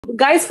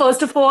Guys,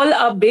 first of all,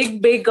 a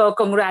big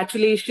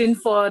congratulations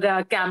for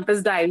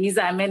Campus Diaries.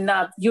 I mean,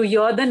 you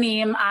hear the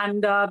name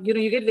and,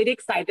 you get very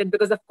excited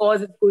because, of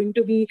course, it's going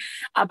to be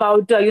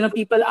about,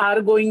 people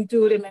are going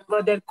to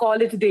remember their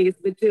college days,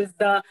 which is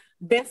the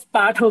best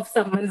part of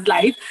someone's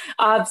life.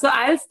 So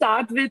I'll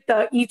start with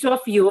each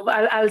of you.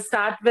 I'll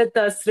start with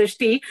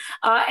Srishti.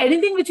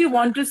 Anything which you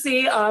want to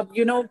say,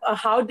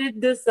 how did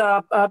this,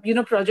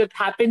 project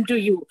happen to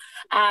you?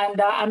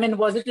 And I mean,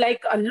 was it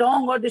like a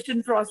long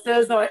audition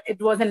process or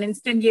it was an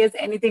instant yes?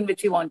 Anything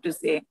which you want to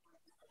say?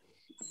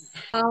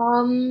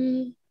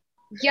 Um,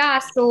 yeah,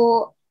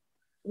 so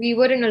we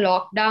were in a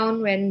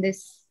lockdown when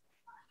this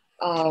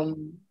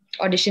um,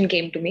 audition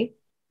came to me,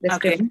 the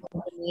script Okay.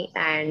 came to me,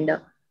 and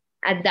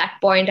at that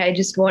point, I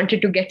just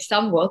wanted to get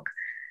some work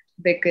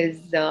because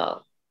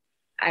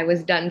I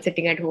was done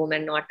sitting at home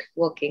and not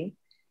working.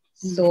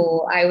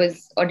 So I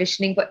was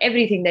auditioning for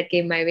everything that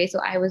came my way. So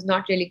I was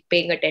not really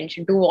paying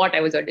attention to what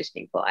I was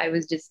auditioning for. I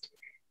was just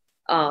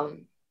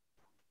um,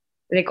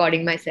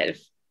 recording myself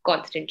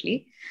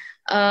constantly.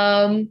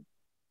 Um,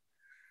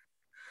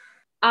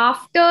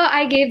 After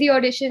I gave the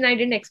audition, I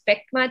didn't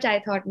expect much. I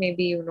thought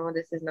maybe,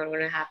 this is not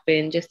going to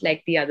happen, just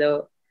like the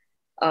other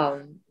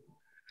um,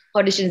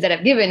 auditions that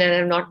I've given and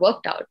have not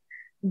worked out.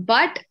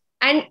 But,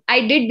 and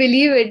I did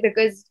believe it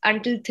because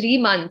until 3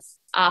 months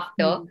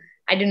after, Mhm.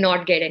 I did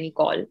not get any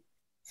call.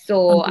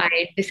 So Okay.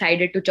 I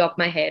decided to chop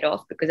my hair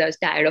off because I was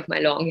tired of my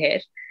long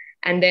hair.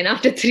 And then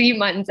after 3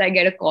 months, I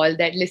get a call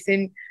that,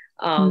 listen,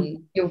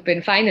 Mhm. you've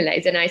been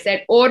finalized. And I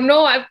said, oh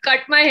no, I've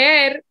cut my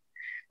hair.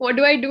 What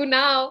do I do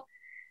now?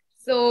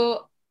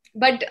 So,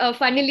 but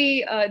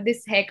funnily,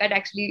 this haircut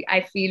actually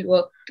I feel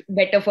worked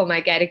better for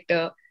my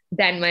character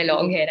than my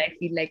long hair. I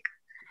feel like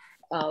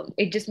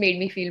it just made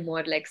me feel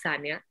more like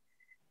Sanya.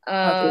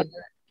 Uh, Okay.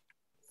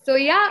 so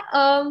yeah,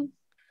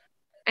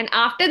 and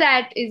after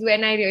that is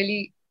when I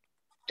really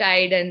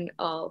tried and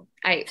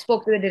I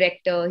spoke to the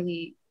director.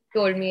 He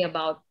told me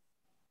about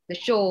the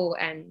show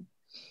and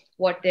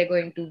what they're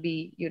going to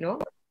be,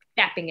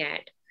 tapping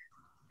at.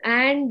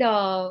 And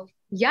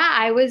yeah,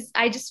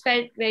 I just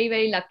felt very,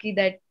 very lucky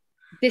that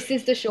this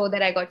is the show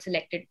that I got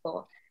selected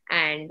for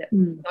and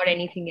Mhm. not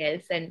anything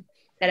else. And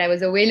that I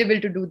was available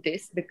to do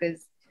this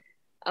because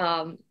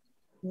um,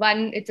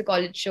 one, it's a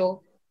college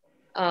show.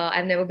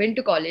 I've never been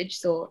to college,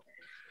 so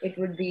it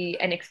would be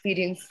an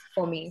experience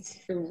for me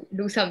to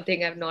do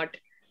something I've not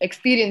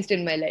experienced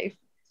in my life.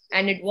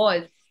 And it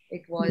was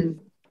Mhm.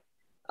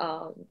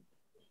 um,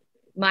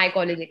 my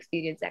college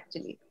experience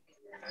actually,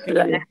 because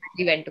I Right.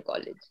 actually went to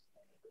college.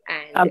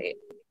 And Um,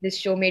 this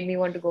show made me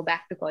want to go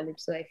back to college.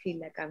 So I feel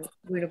like I'm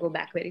going to go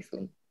back very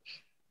soon.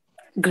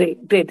 Great,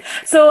 great.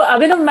 So,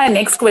 Abhinav, my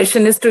next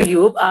question is to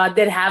you.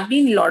 There have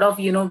been a lot of,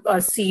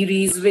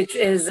 series which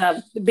is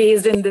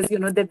based in this,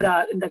 in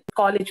the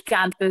college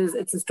campus.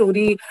 It's a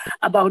story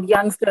about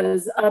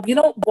youngsters.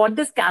 What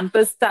does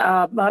Campus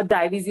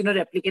Diaries,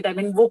 replicate? I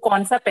mean, wo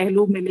kaun sa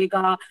pehlu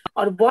milega,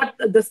 or what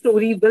the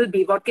story will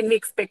be? What can we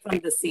expect from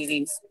the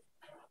series?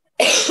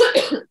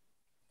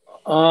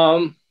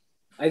 Um,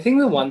 I think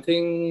the one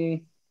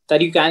thing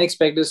that you can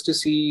expect is to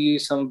see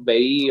some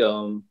very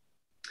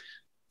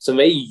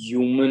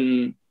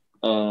human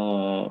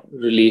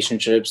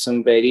relationships,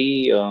 some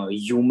very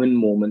human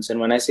moments. And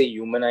when I say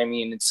human, I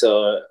mean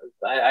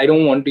I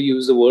don't want to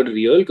use the word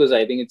real because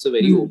I think it's a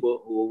very Mm.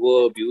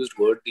 over abused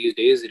word these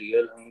days.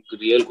 Real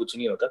kuch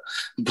nahi hota.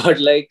 But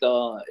like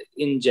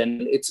in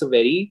general, it's a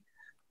very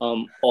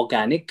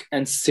organic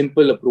and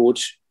simple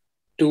approach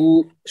to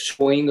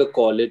showing a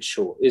college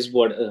show is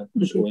what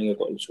Okay. showing a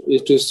college show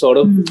is to sort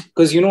of, Mm.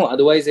 because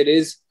otherwise it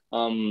is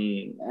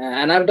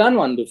and I've done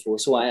one before,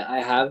 so I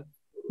have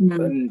a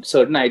Mm.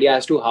 certain idea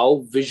as to how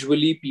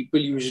visually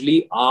people usually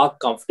are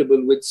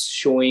comfortable with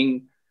showing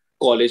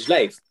college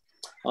life.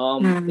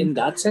 Mm. In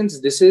that sense,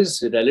 this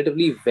is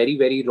relatively very,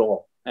 very raw,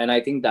 and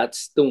I think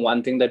that's the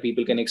one thing that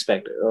people can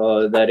expect.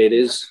 That it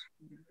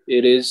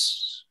is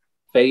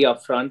very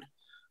upfront.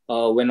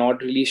 We're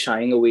not really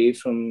shying away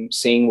from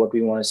saying what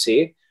we want to say.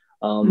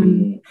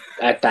 Mm.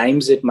 At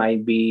times, it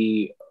might be.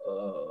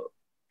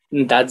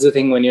 That's the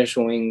thing when you're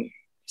showing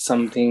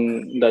something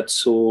that's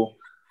so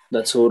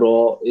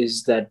raw,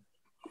 is that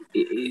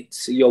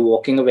it's you're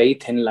walking a very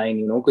thin line,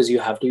 because you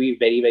have to be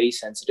very, very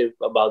sensitive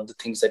about the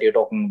things that you're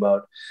talking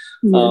about.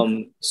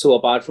 Yes. So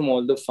apart from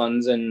all the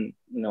funs and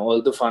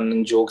all the fun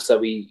and jokes that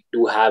we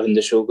do have in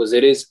the show, because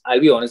it is,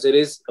 I'll be honest, it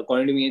is,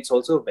 according to me, it's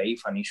also a very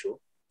funny show.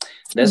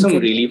 There's some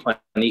Okay. really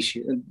funny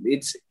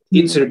it's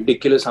Mm.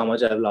 ridiculous how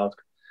much I've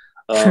laughed.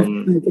 um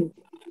Okay.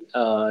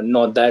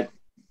 Not that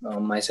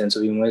my sense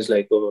of humor is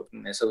like, oh,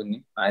 aisa kuch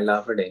nahi. I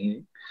laugh at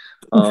anything.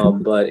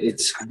 But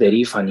it's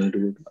very funny,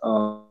 dude.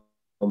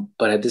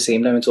 But at the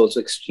same time, it's also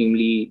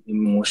extremely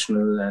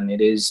emotional, and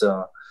it is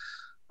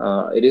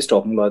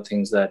talking about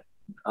things that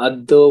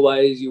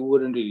otherwise you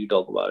wouldn't really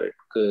talk about it,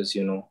 because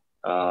you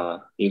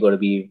got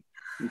to be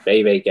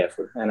very, very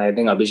careful. And I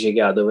think Abhishek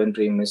Yadav and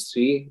Prem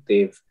Mistry,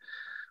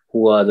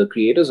 who are the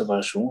creators of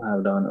our show,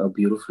 have done a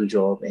beautiful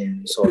job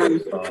in sort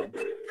of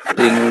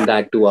bringing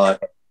that to our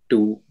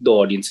to the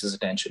audience's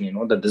attention,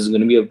 that this is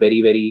going to be a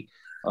very, very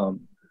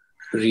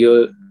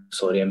real,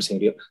 sorry, I'm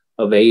saying real,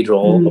 a very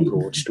raw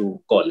approach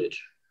to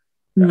college.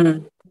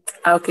 Mm.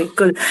 Okay,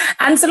 cool.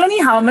 And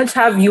Salonie, how much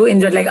have you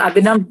enjoyed? Like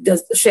Abhinav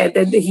just shared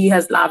that he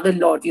has laughed a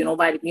lot,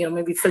 while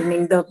maybe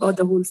filming the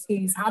whole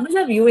series. How much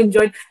have you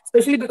enjoyed,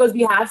 especially because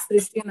we have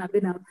Srishti and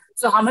Abhinav?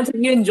 So how much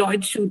have you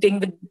enjoyed shooting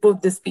with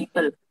both these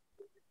people?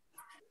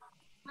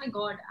 Oh my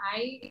God,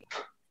 I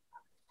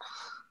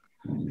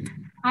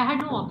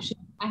had no option.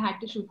 I had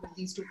to shoot with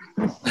these two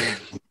people.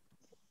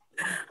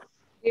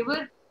 They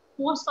were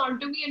forced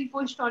onto me and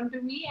pushed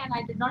onto me, and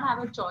I did not have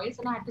a choice,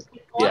 and I had to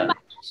spend all my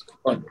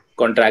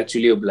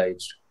contractually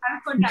obliged. I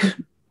was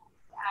contractually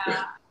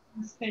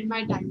spend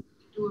my time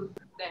to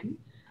them,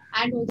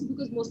 and also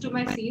because most of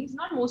my scenes,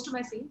 not most of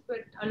my scenes,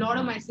 but a lot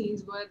of my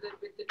scenes were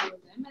with the two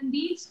of them, and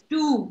these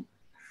two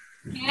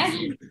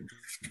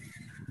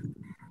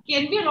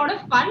can be a lot of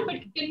fun, but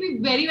can be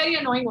very, very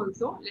annoying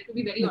also. Let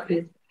me be very honest.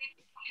 They're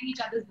pulling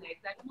each other's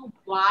legs. I don't know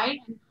why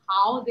and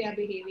how they are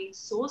behaving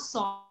so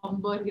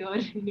somber here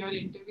in your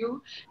interview.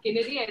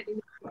 Kinnari, I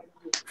think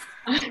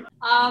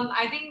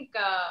I think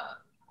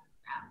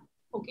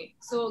okay.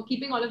 So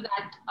keeping all of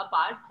that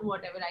apart from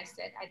whatever I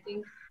said, I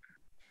think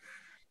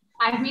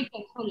I've made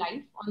friends for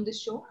life on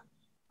this show.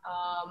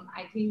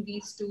 I think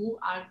these two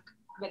are,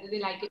 whether they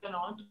like it or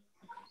not,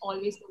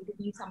 always going to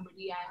be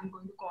somebody I am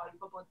going to call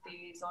for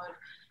birthdays or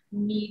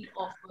meet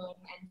often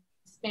and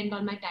spend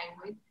all my time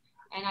with.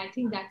 And I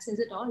think that says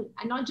it all.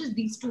 And not just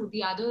these two,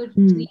 the other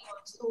three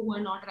also who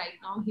are not right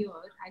now here.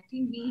 I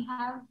think we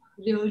have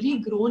really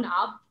grown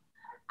up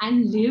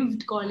and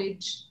lived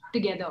college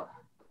together.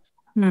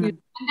 And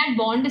that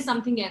bond is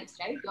something else,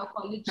 right? Your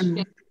college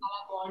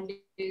bond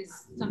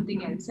is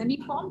something else. And we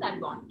formed that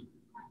bond.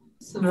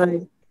 So,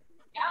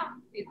 yeah,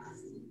 it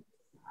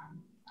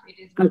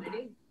is what it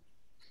is.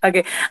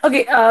 Okay.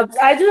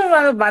 I just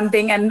want one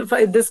thing, and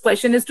this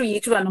question is to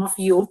each one of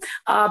you.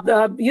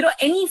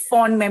 Any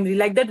fond memory,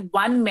 like that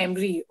one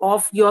memory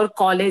of your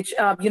college.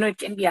 It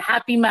can be a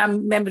happy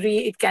memory.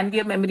 It can be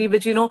a memory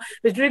which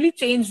which really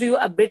changed you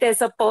a bit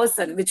as a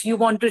person, which you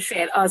want to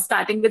share.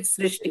 Starting with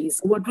Srishti.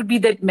 So what would be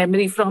that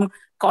memory from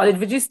college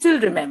which you still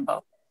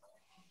remember?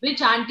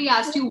 Which auntie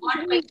asked you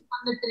what question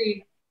on the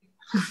train?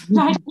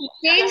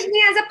 Changed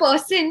me as a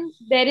person.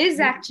 There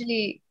is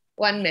actually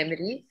one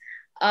memory.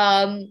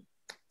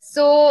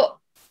 So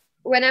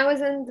when I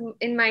was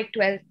in my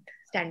 12th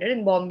standard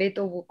in Bombay,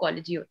 to wo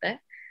college hi hota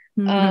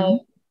hai.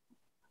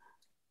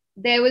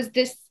 There was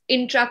this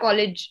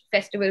intra-college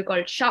festival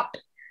called Shop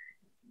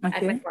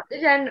at my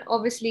college, and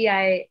obviously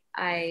it's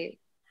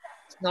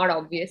not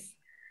obvious,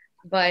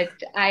 but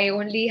I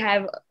only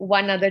have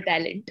one other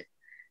talent,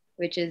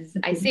 which is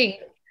I sing.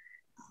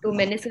 So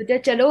मैंने सोचा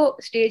चलो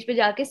stage पे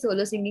जाके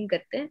solo singing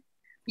करते हैं.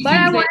 But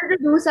I wanted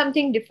to do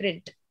something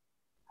different.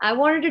 I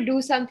wanted to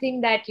do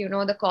something that,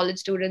 the college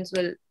students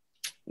will,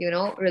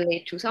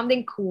 relate to,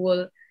 something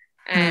cool.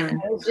 And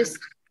I was just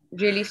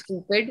really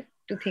stupid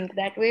to think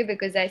that way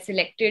because I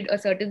selected a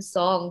certain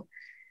song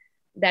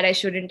that I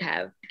shouldn't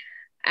have.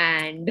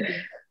 And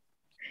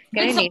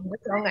can I name the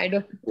song? I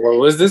don't. What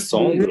was this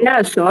song?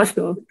 Yeah, sure.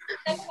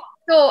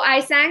 So I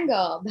sang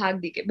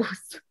Bhag Di Ke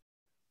Boss.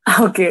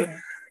 Okay.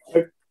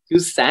 You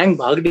sang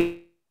Bhag Di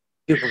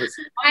Ke Boss.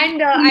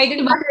 And I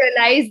did not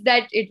realize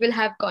that it will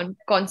have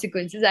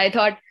consequences. I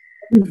thought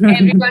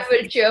everyone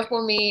will cheer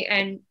for me.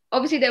 And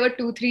obviously there were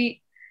 2-3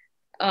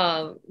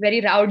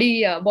 very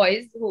rowdy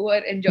boys who were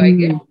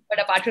enjoying it. But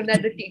apart from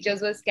that, the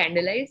teachers were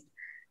scandalized.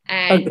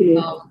 And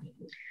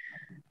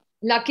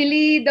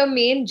luckily, the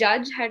main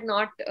judge had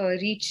not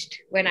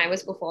reached when I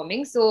was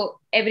performing. So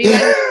everyone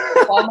had to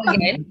perform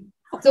again.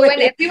 So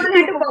when everyone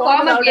had to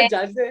perform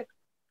again...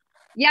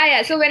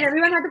 Yeah. So when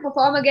everyone had to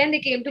perform again,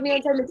 they came to me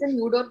and said, listen,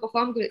 you don't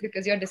perform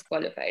because you're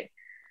disqualified.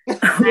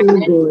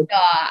 And,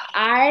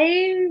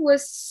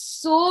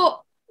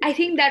 I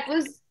think that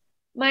was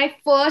my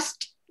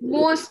first,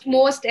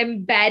 most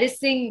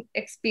embarrassing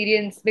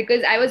experience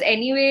because I was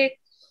anyway,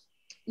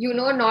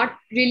 not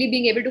really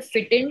being able to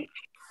fit in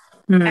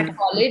at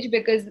college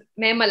because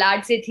मैं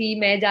मलाड से थी,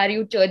 मैं जा रही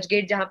हूँ church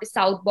gate जहाँ पे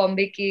south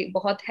Bombay के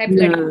बहुत हैप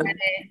लड़कियां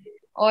हैं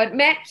और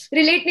मैं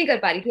रिलेट नहीं कर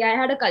पा रही थी. I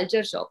had a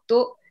culture shock.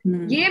 तो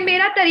ये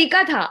मेरा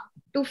तरीका था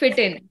to fit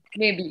in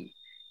maybe,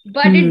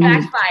 but it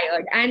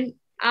backfired. And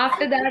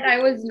after that I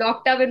was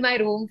locked up in my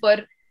room for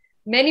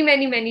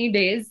many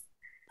days.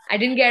 I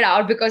didn't get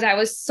out because I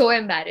was so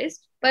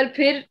embarrassed. But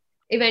फिर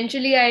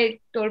eventually I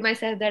told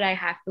myself that I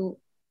have to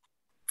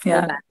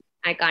go back.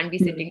 I can't be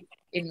sitting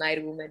in my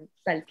room and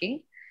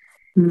sulking.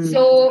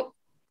 So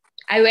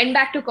I went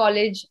back to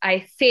college.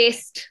 I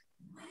faced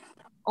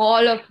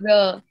all of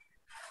the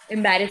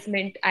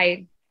embarrassment.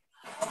 I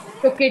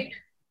took it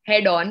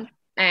head on.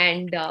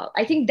 And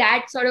I think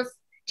that sort of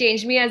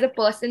changed me as a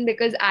person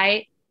because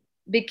I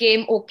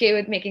became okay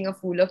with making a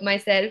fool of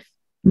myself.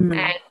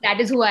 And that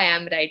is who I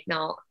am right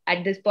now.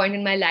 At this point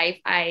in my life,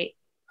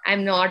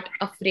 I'm not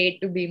afraid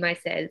to be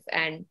myself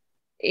and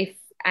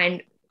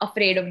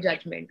afraid of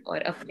judgment or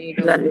afraid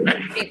of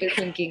people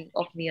thinking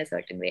of me a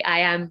certain way.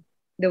 I am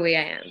the way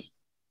I am.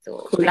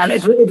 So Cool. And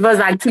it was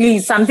actually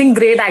something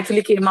great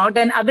actually came out.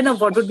 And Abhinav,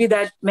 what would be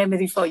that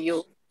memory for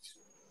you?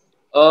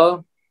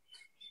 One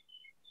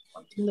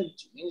thing that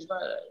changed my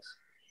life.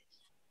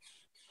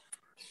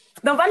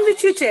 The one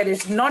which you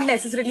cherish, not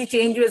necessarily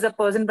change you as a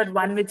person, but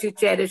one which you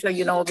cherish, or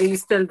we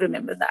still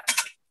remember that.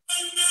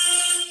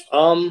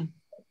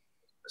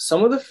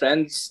 Some of the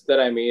friends that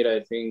I made, I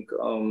think,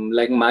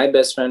 like my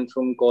best friend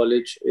from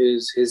college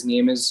his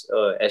name is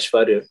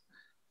Aishwarya.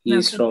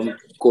 He's from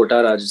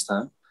Kota,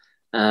 Rajasthan.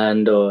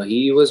 And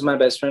he was my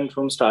best friend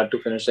from start to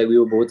finish. Like we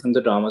were both in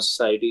the drama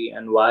society.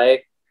 And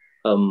why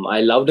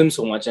I loved him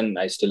so much and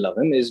I still love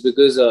him is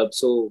because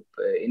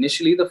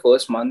initially the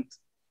first month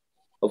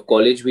of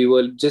college, we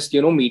were just,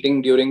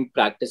 meeting during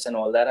practice and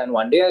all that. And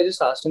one day I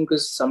just asked him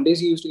because some days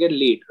he used to get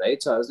late, right?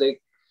 So I was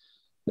like,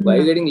 why are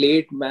you getting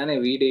late, man,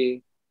 every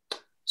day?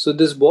 So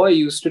this boy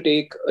used to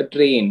take a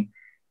train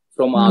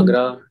from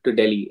Agra to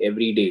Delhi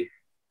every day.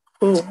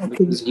 Oh, okay.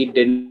 Because he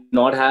did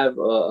not have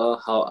a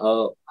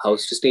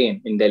house to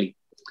stay in Delhi,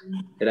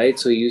 right?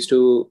 So he used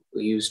to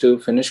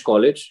finish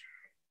college.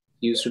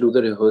 He used to do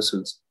the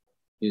rehearsals.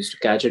 He used to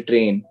catch a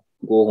train,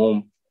 go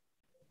home.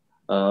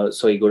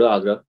 So he go to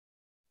Agra,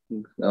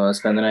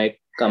 spend the night,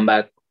 come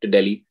back to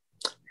Delhi,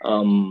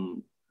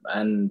 and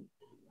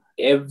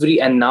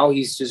now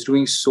he's just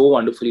doing so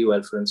wonderfully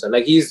well for himself.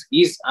 Like he's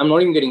I'm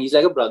not even kidding. He's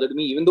like a brother to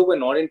me, even though we're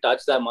not in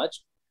touch that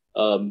much.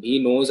 He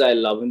knows I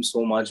love him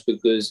so much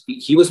because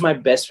he was my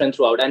best friend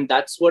throughout. And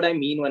that's what I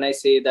mean when I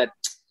say that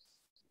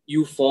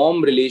you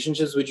form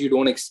relationships which you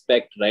don't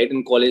expect, right?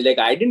 In college, like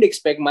I didn't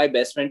expect my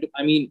best friend to,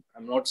 I'm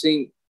not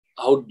saying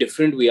how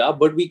different we are,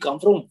 but we come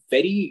from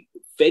very,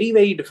 very,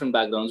 very different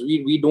backgrounds.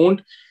 We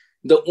don't,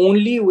 the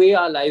only way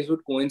our lives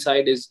would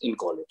coincide is in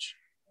college.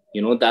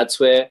 That's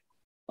where,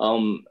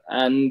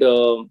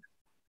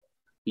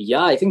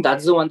 yeah, I think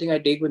that's the one thing I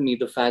take with me.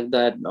 The fact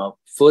that,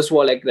 first of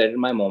all, I credit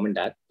my mom and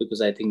dad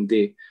because I think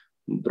they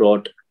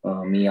brought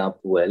me up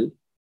well.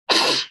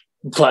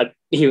 But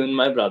even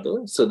my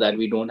brother, so that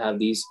we don't have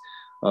these,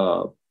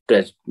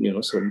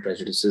 certain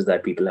prejudices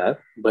that people have.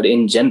 But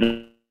in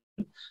general,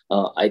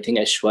 I think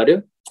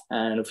Aishwarya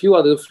and a few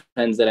other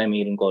friends that I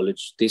made in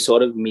college, they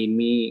sort of made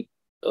me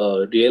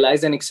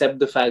realize and accept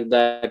the fact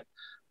that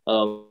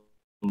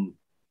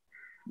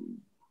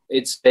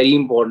it's very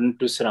important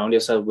to surround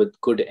yourself with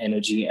good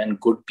energy and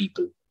good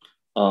people.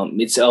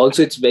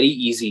 It's very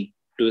easy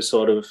to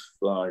sort of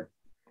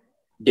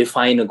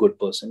define a good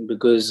person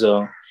because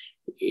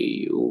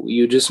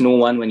you just know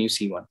one when you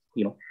see one,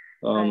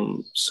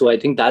 So I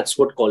think that's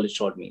what college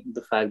taught me.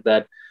 The fact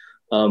that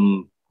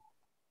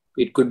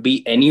it could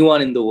be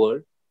anyone in the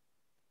world.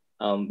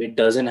 It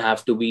doesn't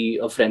have to be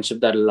a friendship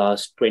that will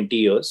last 20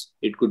 years.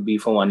 It could be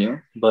for 1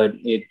 year, but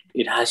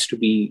it has to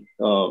be,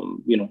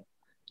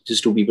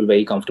 just two people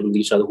very comfortable with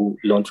each other who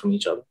learn from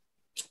each other.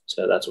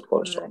 So that's what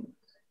college taught me.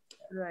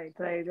 Right.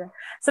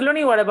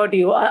 Salonie, what about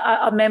you?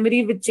 A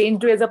memory which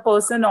changed you as a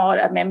person, or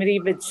a memory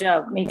which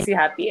makes you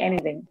happy?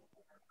 Anything?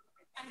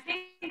 I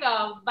think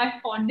my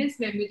fondest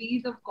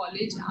memories of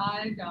college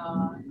are,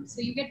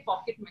 so you get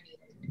pocket money,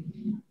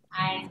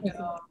 right? And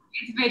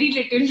it's very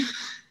little.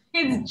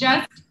 It's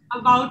just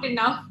about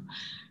enough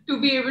to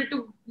be able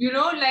to,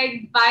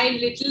 like buy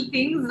little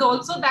things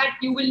also that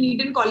you will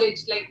need in college,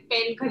 like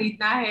pen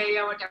kharidna hai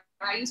or whatever.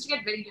 I used to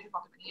get very little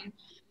pocket money.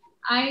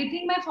 And I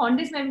think my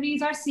fondest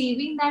memories are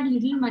saving that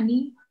little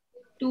money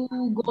to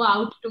go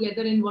out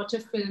together and watch a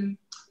film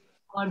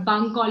or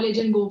bunk college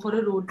and go for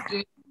a road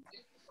trip.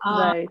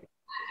 Right.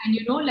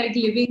 And, like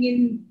living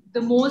in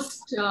the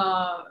most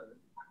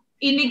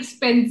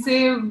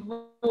inexpensive,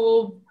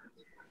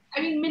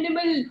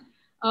 minimal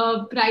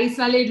price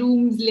wale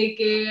rooms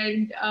leke,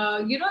 and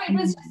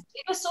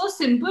it was so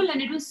simple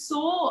and it was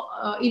so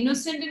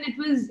innocent,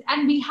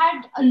 and we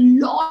had a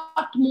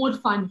lot more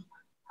fun.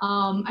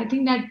 I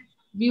think that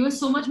we were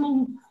so much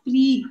more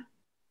free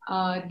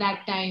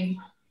that time.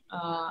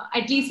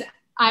 At least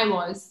I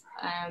was,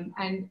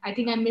 and I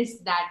think I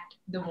missed that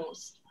the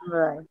most.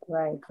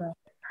 Right.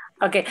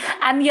 Okay.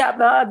 And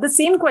yeah, the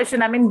same question.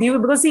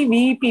 Because see,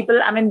 we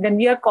people, when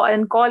we are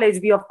in college,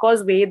 we of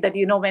course wait that,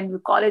 when we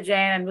college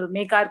end and we'll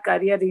make our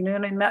career,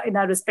 in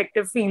our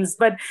respective fields.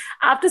 But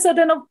after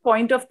certain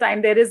point of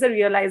time, there is a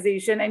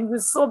realization, and you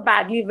so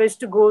badly wish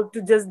to go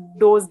to just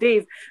those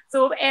days.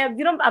 So,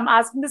 I'm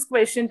asking this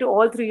question to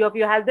all three of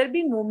you. Has there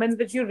been moments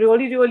which you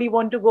really, really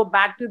want to go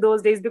back to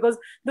those days? Because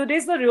the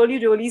days were really,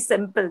 really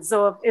simple.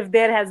 So if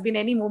there has been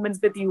any moments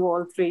with you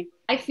all three.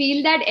 I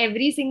feel that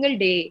every single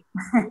day.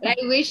 I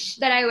wish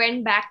that I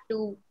went back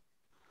to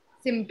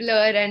simpler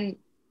and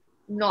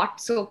not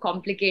so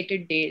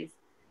complicated days.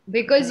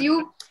 Because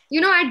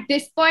at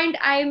this point,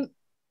 I'm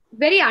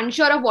very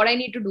unsure of what I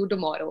need to do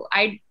tomorrow.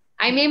 I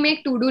may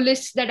make to-do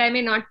lists that I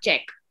may not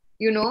check,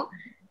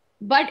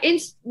 But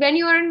when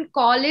you are in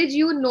college,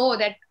 you know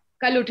that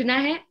kal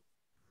uthna hai,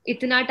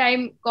 itna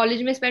time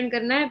college में spend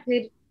करना है,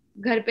 फिर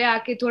घर पे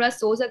आके थोड़ा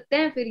सो सकते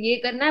हैं, फिर ये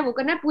करना है, वो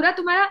करना है, पूरा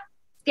तुम्हारा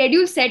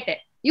schedule set है.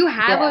 You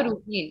have a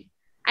routine,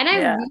 and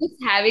I miss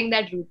having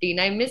that routine.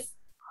 I miss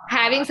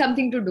having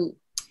something to do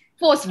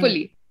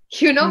forcefully.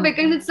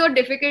 because it's so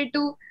difficult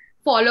to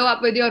follow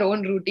up with your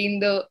own routine,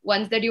 the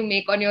ones that you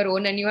make on your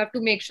own, and you have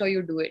to make sure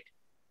you do it.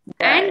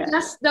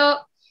 Just the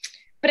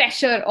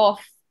pressure of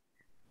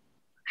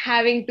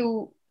having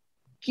to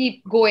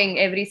keep going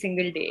every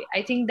single day.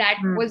 I think that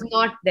was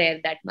not there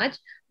that much.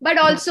 But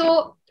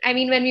also, I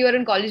mean, when we were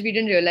in college, we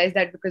didn't realize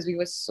that because we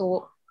were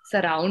so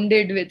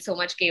surrounded with so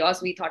much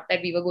chaos. We thought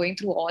that we were going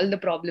through all the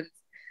problems.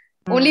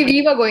 Only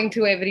we were going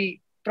through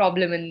every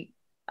problem in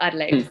our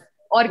life.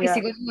 और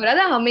किसी को नहीं हो रहा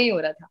था, हमें ही हो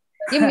रहा था.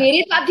 ये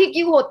मेरे साथ ही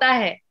क्यों होता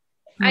है?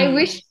 I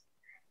wish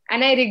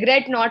and I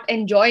regret not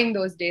enjoying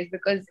those days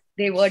because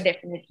they were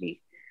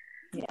definitely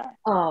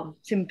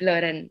simpler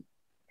and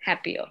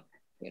happier,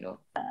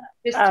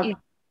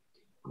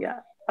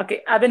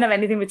 Okay, Abhinav,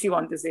 anything which you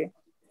want to say?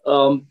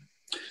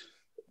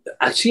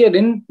 Actually, I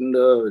didn't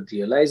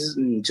realize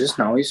just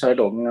now you started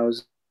talking. I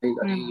was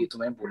like, "Ye to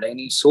maine bola hi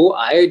nahi." So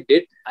I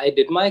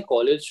did my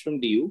college from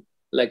DU.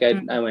 Like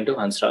I went to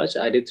Hansraj.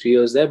 I did 3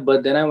 years there,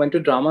 but then I went to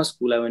drama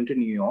school. I went to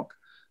New York.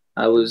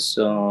 I was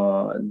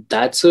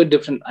that's a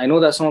different. I know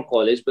that's not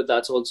college, but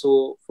that's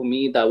also for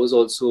me. That was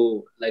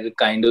also like a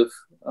kind of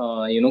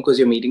because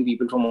you're meeting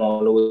people from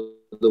all over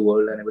the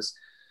world, and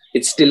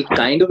it's still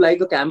kind of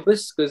like a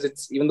campus because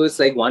it's even though it's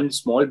like one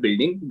small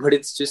building, but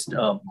it's just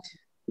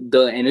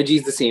the energy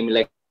is the same.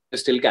 Like you're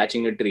still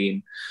catching a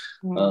train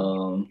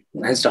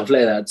and stuff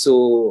like that.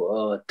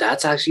 So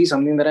that's actually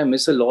something that I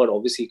miss a lot.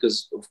 Obviously,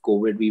 because of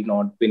COVID, we've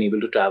not been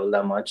able to travel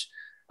that much.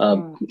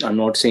 I'm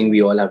not saying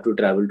we all have to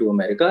travel to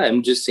America.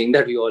 I'm just saying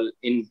that we all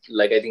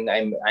I think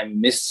I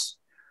miss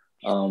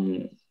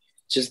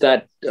just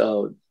that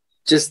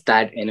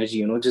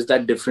energy, just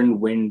that different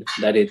wind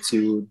that hits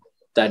you,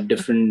 that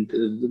different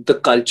the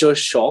culture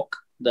shock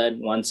that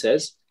one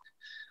says.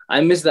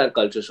 I miss that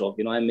culture shock.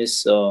 I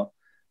miss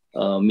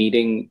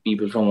meeting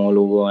people from all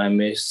over. I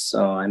miss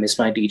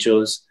my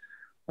teachers.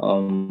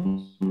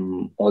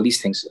 All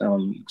these things.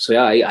 So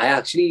yeah, I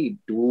actually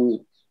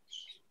do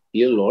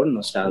feel a lot of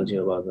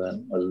nostalgia about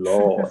that.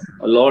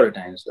 A lot of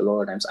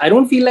times. I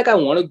don't feel like I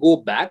want to go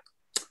back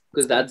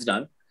because that's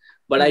done.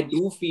 But I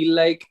do feel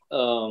like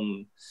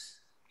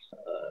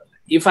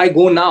if I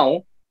go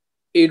now,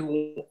 it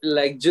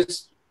like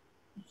just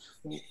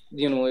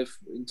if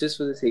just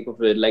for the sake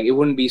of it, like it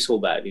wouldn't be so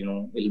bad.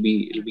 It'll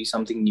be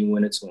something new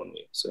in its own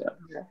way. So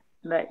yeah.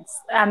 Right.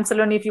 And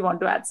Salonie, if you want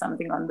to add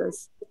something on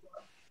this.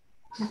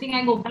 I think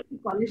I go back to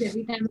college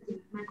every time I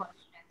visit my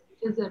college friends,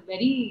 which is a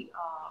very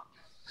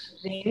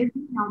rare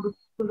thing now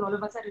because all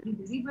of us are really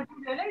busy. But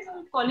you realize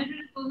college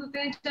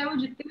friends, चाहे वो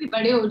जितने भी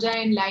बड़े हो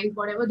जाए in life,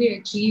 whatever they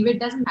achieve, it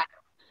doesn't matter.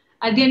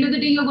 At the end of the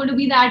day, you're going to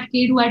be that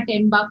kid who had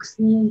 $10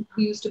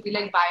 who used to be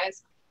like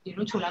biased,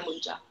 chola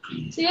kulcha.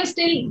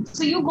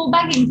 So you go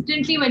back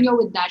instantly when you're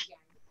with that gang.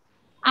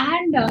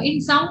 And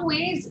in some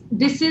ways,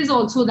 this is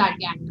also that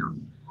gang now.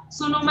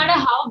 So no matter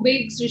how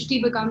big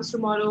Srishti becomes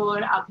tomorrow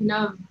or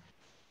Abhinav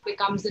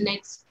becomes the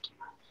next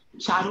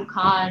Shah Rukh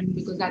Khan,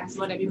 because that's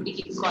what everybody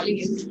keeps calling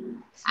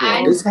him.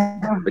 What is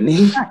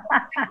happening?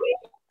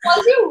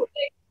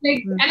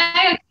 And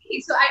I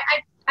agree. So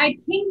I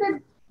think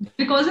that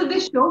because of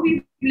this show,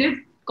 we've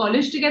lived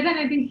college together, and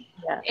I think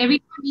every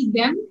time I meet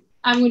them,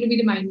 I'm going to be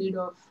reminded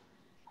of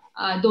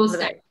those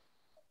times.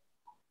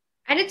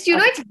 And it's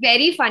it's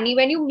very funny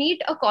when you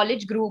meet a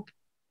college group,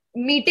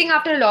 meeting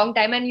after a long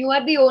time, and you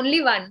are the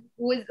only one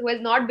who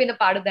has not been a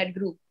part of that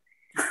group.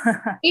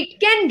 It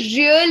can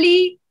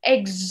really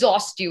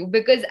exhaust you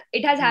because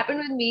it has happened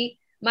with me.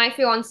 My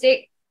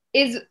fiance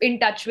is in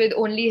touch with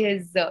only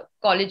his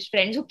college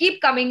friends who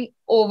keep coming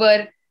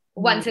over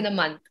once in a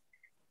month.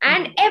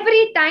 And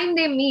every time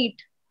they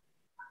meet,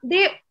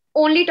 they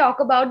only talk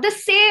about the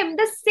same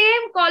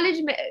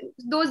college,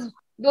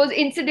 those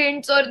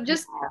incidents or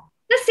just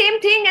the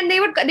same thing. And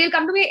they'll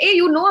come to me, hey,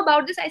 you know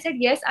about this? I said,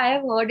 yes, I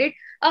have heard it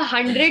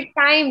 100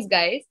 times,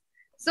 guys.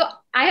 So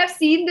I have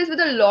seen this with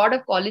a lot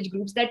of college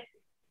groups that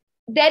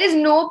there is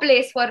no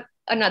place for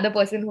another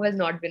person who has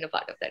not been a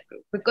part of that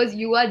group because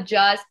you are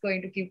just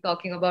going to keep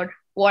talking about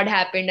what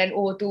happened and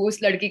tu us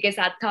ladki ke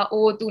sath tha,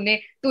 tu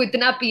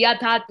itna piya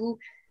tha, tu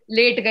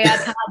late gaya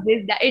tha,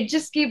 this, that. It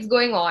just keeps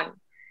going on.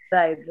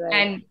 Right.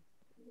 And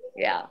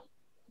yeah.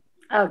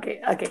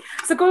 Okay.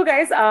 So cool,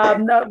 guys.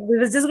 We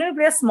were just going to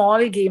play a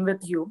small game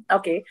with you.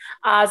 Okay.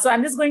 So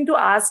I'm just going to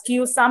ask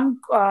you some.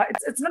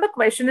 It's not a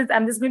question.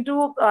 I'm just going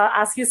to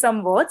ask you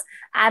some words,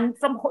 and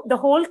from the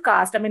whole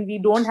cast. I mean, we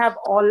don't have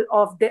all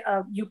of the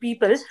you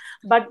people,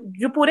 but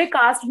जो पूरे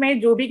cast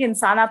में जो भी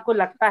इंसान आपको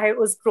लगता है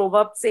उस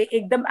proverb से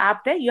एकदम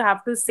apt है, you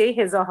have to say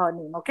his or her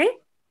name. Okay.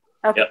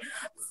 Okay. Yep.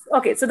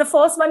 Okay. So the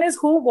first one is,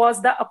 who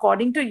was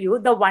according to you,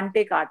 the one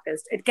take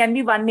artist? It can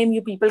be one name.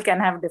 You people can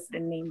have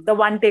different name. The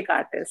one take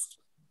artist.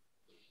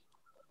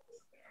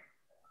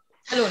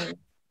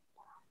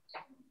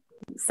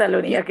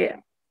 Salonie. Okay.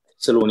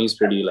 Salonie's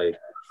pretty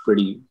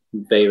very,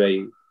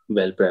 very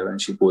well prepared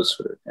and she goes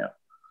for it. Yeah.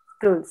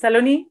 Cool.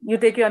 Salonie, you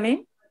take your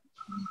name.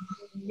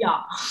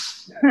 Yeah.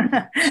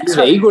 She's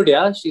very good.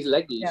 Yeah. She's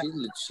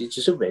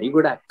just a very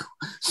good actor.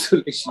 So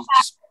like she's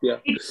just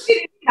It's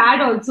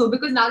sad also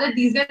because now that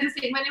these guys are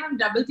saying my name, I'm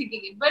double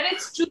thinking it. But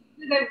it's true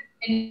because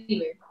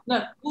Anyway,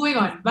 no, moving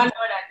on. One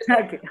word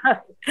at Okay.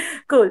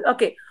 Cool.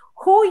 Okay.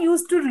 Who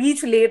used to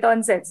reach late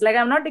on sets? Like,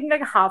 I'm not taking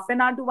like half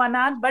an hour to 1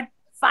 hour, but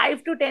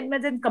 5 to 10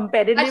 minutes in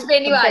Harsh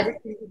Beniwal.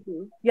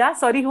 Yeah,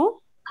 sorry,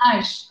 who?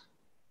 Harsh.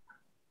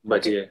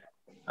 But yeah,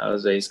 I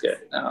was very scared.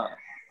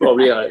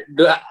 Probably Harsh.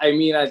 I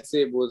mean, I'd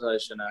say both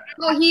Harsh and I.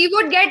 No, he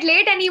would get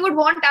late and he would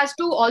want us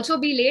to also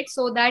be late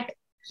so that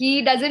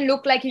he doesn't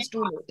look like he's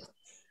too late.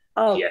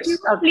 Oh, Yes. He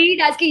would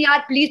plead as कि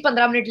यार please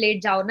 15 minute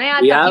late जाओ ना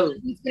यार We ताकि have- मैं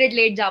 20 minute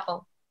late जा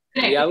पाऊँ.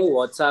 We have a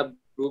WhatsApp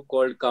group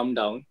called Come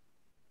Down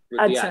with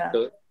the Acha.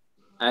 actor.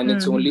 And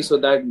it's only so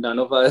that none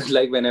of us,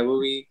 like whenever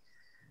we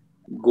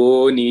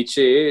go niche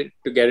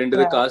to get into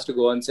the cast to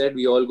go on set,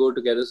 we all go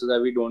together so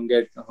that we don't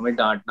get हमें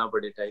डांटना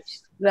पड़े types.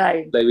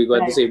 Right. Like we go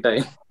at the same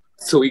time.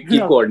 So we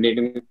keep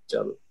coordinating with each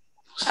other.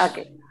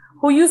 Okay.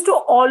 Who used to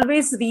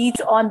always reach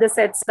on the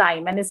set's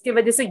time, and iske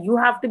wajah se you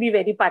have to be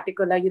very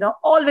particular,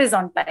 always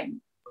on time.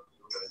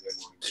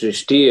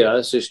 Srishti,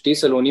 Srishti,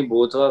 Salonie,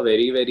 both are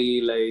very, very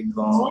like.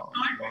 No,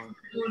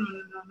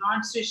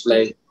 not Srishti.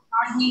 Like,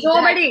 not me.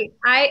 Nobody.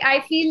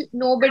 I feel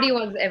nobody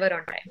was ever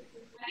on time.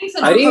 I think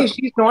Salonie- Arey,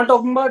 she's not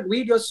talking about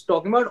we just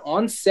talking about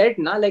on set,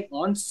 na, like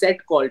on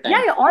set call time.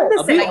 Yeah, on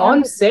the Abhi, set.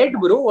 on set,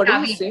 bro. What are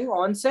you Abhi. saying?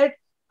 On set,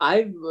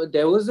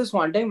 there was this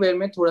one time where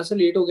मैं थोड़ा सा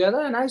late हो गया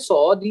था, and I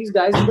saw these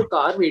guys in the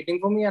car waiting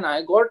for me, and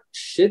I got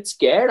shit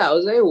scared. I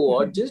was like,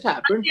 what just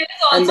happened? There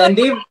is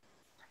also-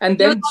 And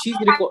then she's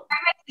recording.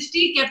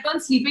 Srishti kept on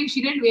sleeping.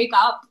 She didn't wake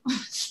up.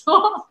 So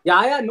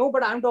Yeah, no,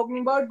 but I'm talking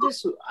about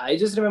this. I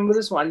just remember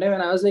this one time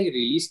when I was like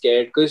really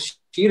scared because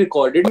she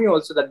recorded me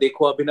also that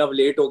देखो अभिनव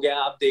late हो गया,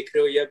 आप देख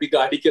रहे हो ये अभी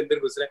गाड़ी के अंदर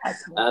घुस रहा है.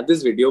 I have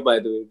this video, by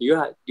the way.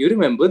 Do you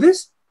remember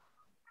this?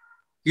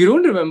 You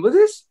don't remember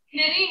this?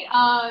 Kinnari,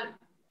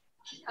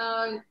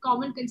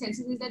 common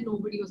consensus is that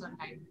nobody was on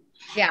time.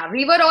 Yeah,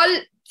 we were all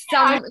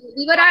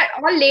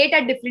all late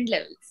at different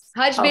levels.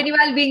 Harsh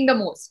Beniwal being the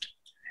most.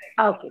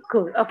 Okay,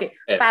 cool. Okay.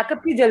 Yeah. Pack up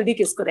की जल्दी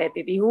किसको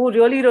रहती थी? Who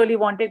really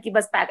wanted कि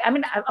बस pack. I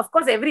mean, of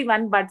course,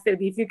 everyone, but फिर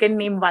भी if you can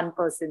name one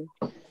person.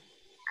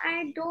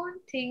 I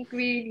don't think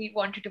we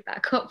wanted to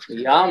pack up.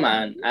 Yeah,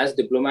 man. As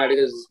diplomatic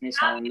as this may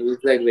sound, it was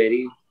like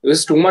it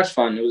was too much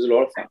fun. It was a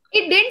lot of fun.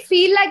 It didn't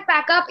feel like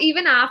pack up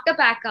even after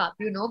pack up,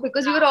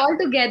 because we were all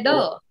together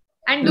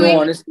and No, doing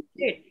honestly,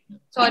 it.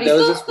 Sorry. there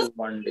was just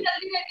one day.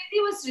 Jaldi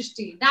Jaldi was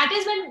Srishti. That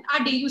is when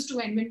our day used to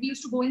end, when we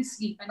used to go and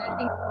sleep. And I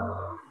think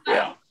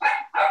Yeah.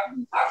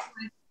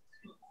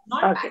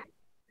 not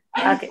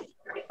Okay.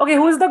 Okay,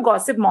 who is the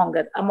gossip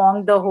monger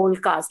among the whole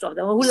cast of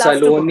them? Who loves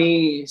to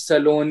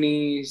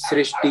Salonie,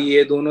 Srishti,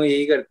 ये दोनों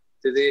यही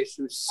करते थे.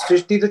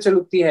 सृष्टि तो चल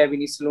उतनी है भी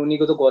नहीं. सलोनी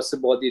को तो गॉसिप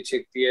बहुत ही अच्छी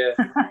लगती है.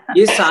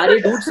 ये सारे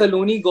डूड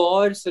सलोनी,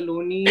 गौर,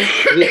 सलोनी,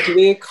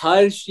 ऋत्विक,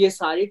 हर्ष, ये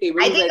सारे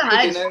टेबल I पे think बैठ के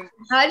Harsh- dinner.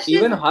 Harsh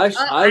Even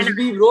is- Harsh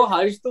भी bro.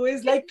 Harsh तो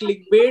is like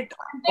clickbait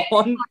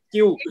on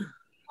cue.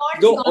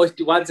 Go,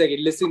 one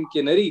second, listen,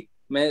 Kinnari.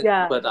 मैं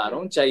बता रहा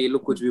हूँ, चाहे ये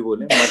लोग कुछ भी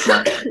बोले, मत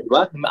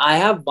मान. I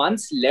have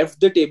once left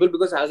the table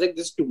because I was like,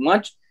 this is too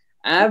much.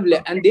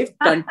 And they've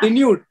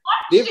continued.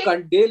 They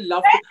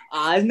loved it.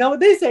 आज ना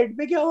पता है सेट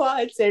पे क्या हुआ?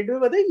 आज सेट पे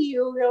पता है ये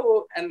हो गया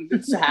वो. And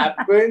this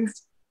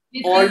happens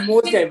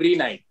almost every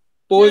night.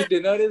 Post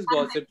dinner is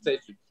gossip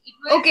session.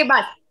 Okay,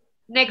 but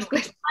next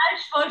question.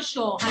 Harsh for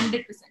sure,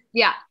 100%.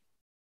 Yeah.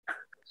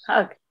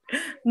 Okay.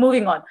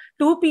 Moving on.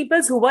 Two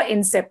peoples who were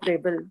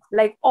inseparable,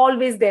 like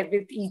always there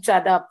with each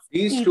other.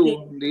 These two.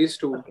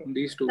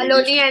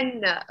 Salonie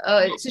and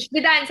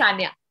Sushmita and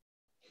Sanya.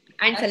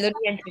 And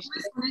Salonie and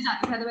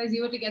Srishti. Otherwise,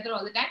 you were together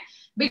all the time.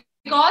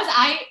 Because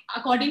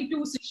according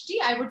to Srishti,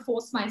 I would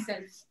force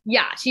myself.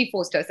 Yeah, she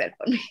forced herself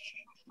on me.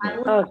 I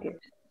would, Okay.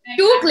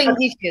 Too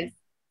clingy she is.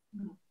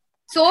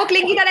 So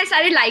clingy that I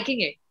started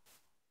liking it.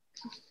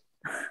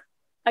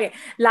 Okay,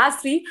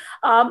 last three.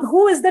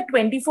 Who is the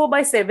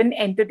 24/7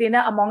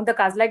 entertainer among the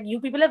cast? Like, you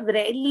people have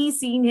rarely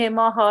seen him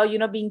or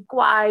her, being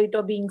quiet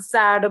or being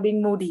sad or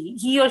being moody.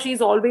 He or she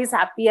is always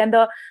happy and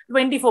the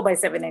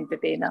 24/7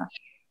 entertainer.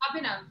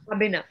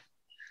 Abhinav.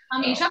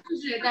 हमेशा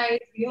खुश रहता है.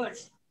 It's weird.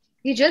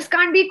 He just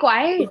can't be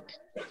quiet.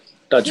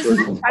 Touch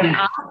wood.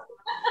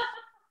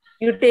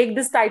 You take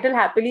this title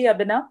happily,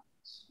 Abhinav?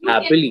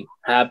 Happily.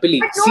 But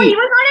no, See, he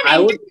was not an I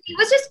would- entertainer. He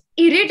was just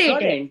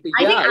irritating.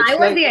 I think I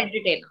was the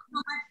entertainer.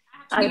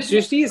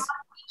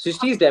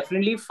 Srishti is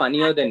definitely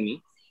funnier than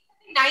me.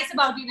 Nice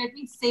about you, let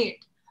me say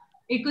it.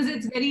 Because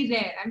it's very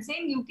rare. I'm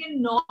saying you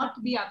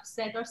cannot be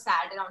upset or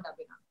sad around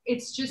Abhinav.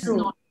 It's just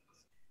not.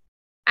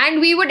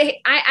 And we would,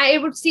 I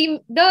would seem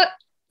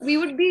we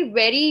would be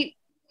very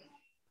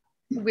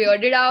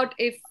weirded out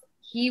if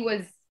he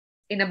was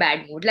in a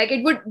bad mood. Like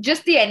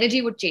the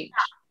energy would change.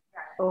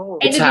 Oh.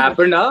 It's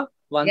happened, huh?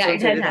 Once Yeah,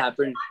 it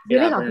happened.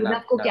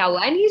 Abhinav ko kya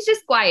hua? And he's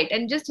just quiet.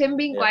 And just him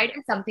being quiet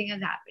and something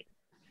has happened.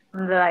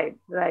 Right.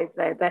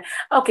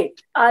 Okay.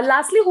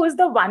 Lastly, who is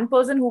the one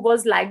person who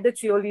was like the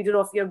cheerleader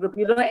of your group?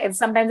 If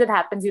sometimes it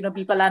happens,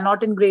 people are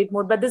not in great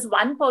mood, but this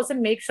one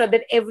person makes sure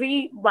that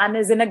everyone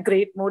is in a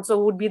great mood. So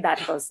who would be that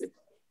person?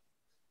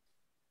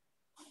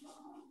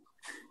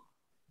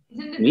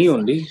 Me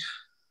only.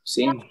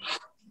 Same.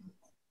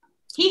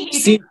 He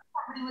hated See,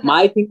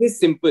 My thing is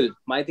simple.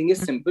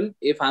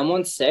 If I'm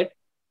on set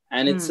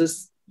and it's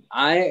just,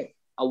 I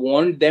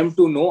want them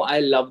to know I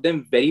love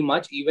them very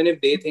much, even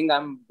if they think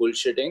I'm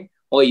bullshitting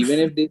or even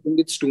if they think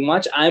it's too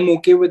much. I'm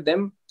okay with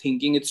them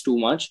thinking it's too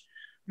much,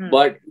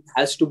 but it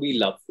has to be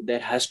love. There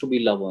has to be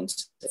love on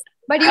set.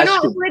 But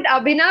with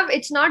Abhinav,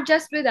 it's not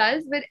just with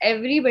us, with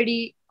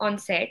everybody on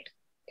set,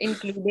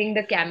 including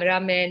the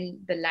cameraman,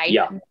 the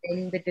lightman,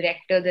 the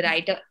director, the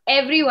writer,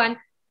 everyone.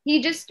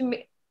 He just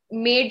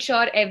made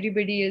sure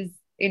everybody is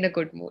in a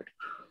good mood.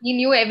 He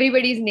knew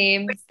everybody's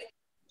names.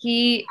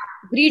 He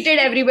greeted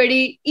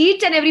everybody,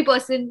 each and every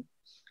person.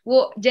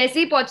 वो जैसे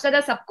ही पहुंचता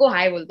था सबको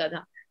हाय बोलता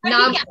था.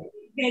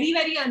 Very,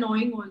 very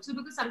annoying also,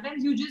 because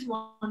sometimes you just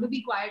want to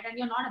be quiet and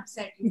you're not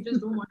upset. You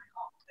just don't want to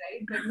talk,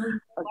 right? But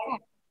no,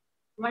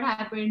 what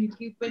happened? You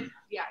keep it.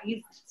 Yeah,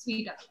 he's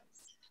sweet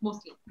otherwise,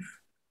 mostly.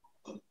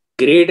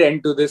 Great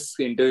end to this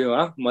interview,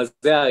 huh?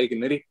 मज़े आए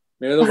किन्नरी.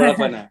 मेरे तो बड़ा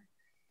fun है.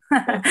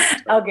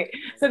 Okay,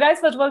 so guys,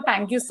 first of all,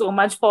 thank you so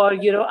much for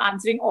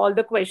answering all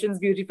the questions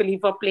beautifully,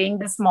 for playing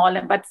the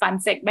small but fun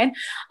segment.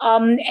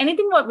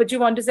 Anything which you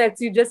want to say?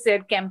 As you just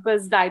said,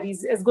 Campus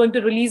Diaries is going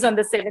to release on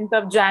the 7th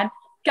of Jan.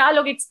 क्या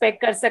लोग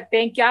expect कर सकते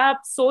हैं? क्या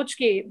आप सोच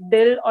के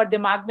दिल और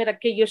दिमाग में रख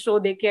के ये शो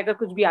देखे, अगर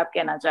कुछ भी आप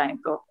कहना चाहें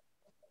तो?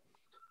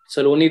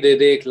 सलोनी दे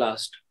दे एक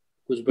लास्ट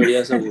कुछ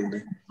बढ़िया सा बोल दे.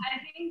 I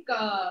think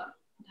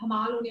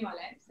धमाल होने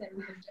वाला है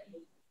 7th of Jan.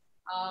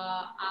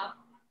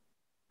 आप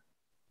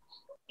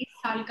इस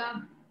साल का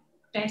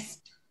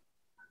बेस्ट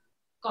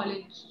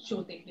कॉलेज शो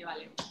देखने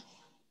वाले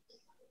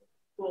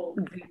हो.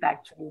 Great,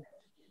 actually.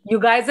 You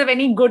guys have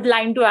any good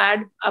line to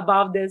add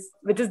above this,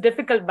 which is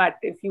difficult, but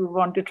if you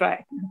want to try.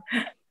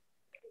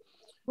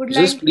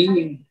 Just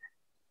please.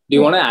 Do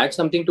you want to add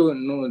something to?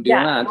 No. Do you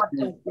want to add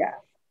something? Yeah.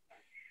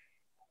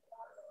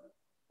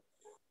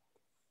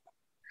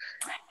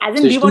 As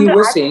in, Srishti, you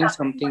were saying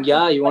something.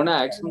 Yeah, you want to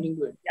add something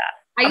to it? Yeah.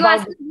 Are you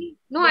asking me?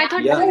 No, I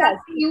thought you were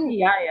asking you.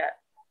 Yeah.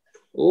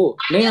 Oh,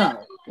 नहीं.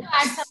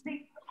 Add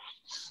something.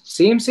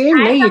 Same.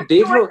 नहीं,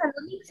 देख लो.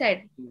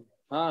 Said.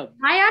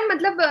 हाँ यार,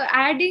 मतलब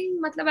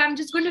adding, मतलब I'm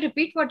just going to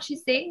repeat what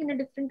she's saying in a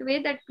different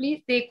way, that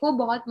please देखो,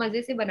 बहुत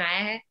मजे से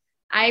बनाया है.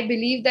 I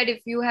believe that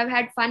if you have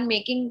had fun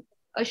making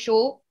a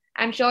show,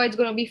 I'm sure it's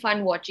going to be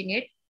fun watching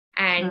it,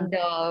 and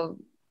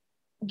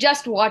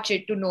just watch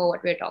it to know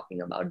what we're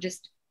talking about.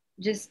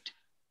 Just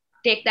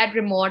take that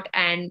remote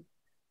and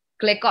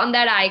click on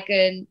that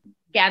icon,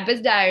 Campus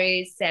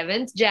Diaries,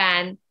 7th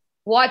Jan.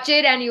 Watch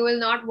it and you will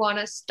not want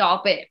to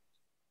stop it.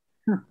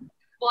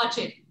 Watch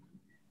it.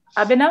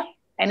 Abhinav,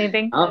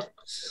 anything?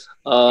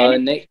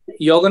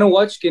 You're going to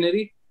watch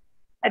Kinnari?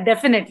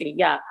 Definitely,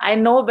 yeah. I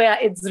know where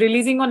it's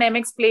releasing on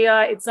MX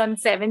Player. It's on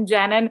 7th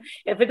Jan, and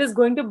if it is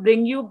going to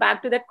bring you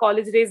back to that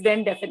college days,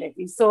 then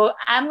definitely. So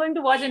I'm going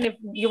to watch, and if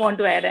you want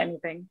to add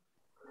anything.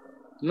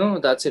 No,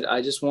 that's it.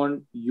 I just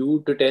want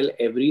you to tell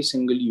every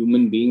single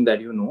human being that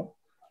you know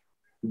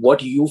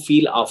what you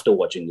feel after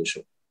watching the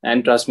show.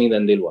 And trust me,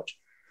 then they'll watch.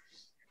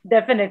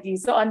 Definitely.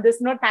 So on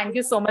this note, thank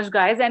you so much,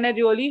 guys. And I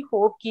really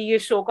hope कि ये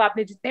show को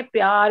आपने जितने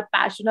प्यार,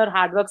 passion और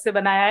hard work से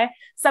बनाया है,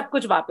 सब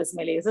कुछ वापस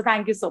मिले. So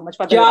thank you so much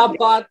for that. क्या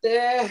बात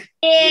है?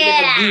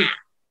 Yeah.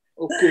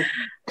 Okay.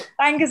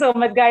 Thank you so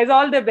much, guys.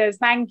 All the best.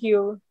 Thank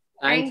you.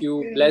 Thank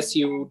you. Bless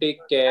you.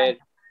 Take care.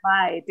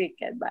 Bye. Take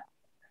care. Bye.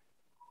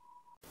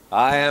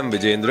 I am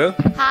Vijendra.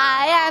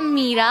 Hi, I'm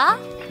Meera.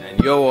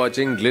 And you're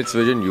watching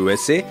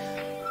GlitzVisionUSA.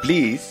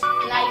 Please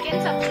Like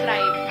and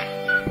subscribe.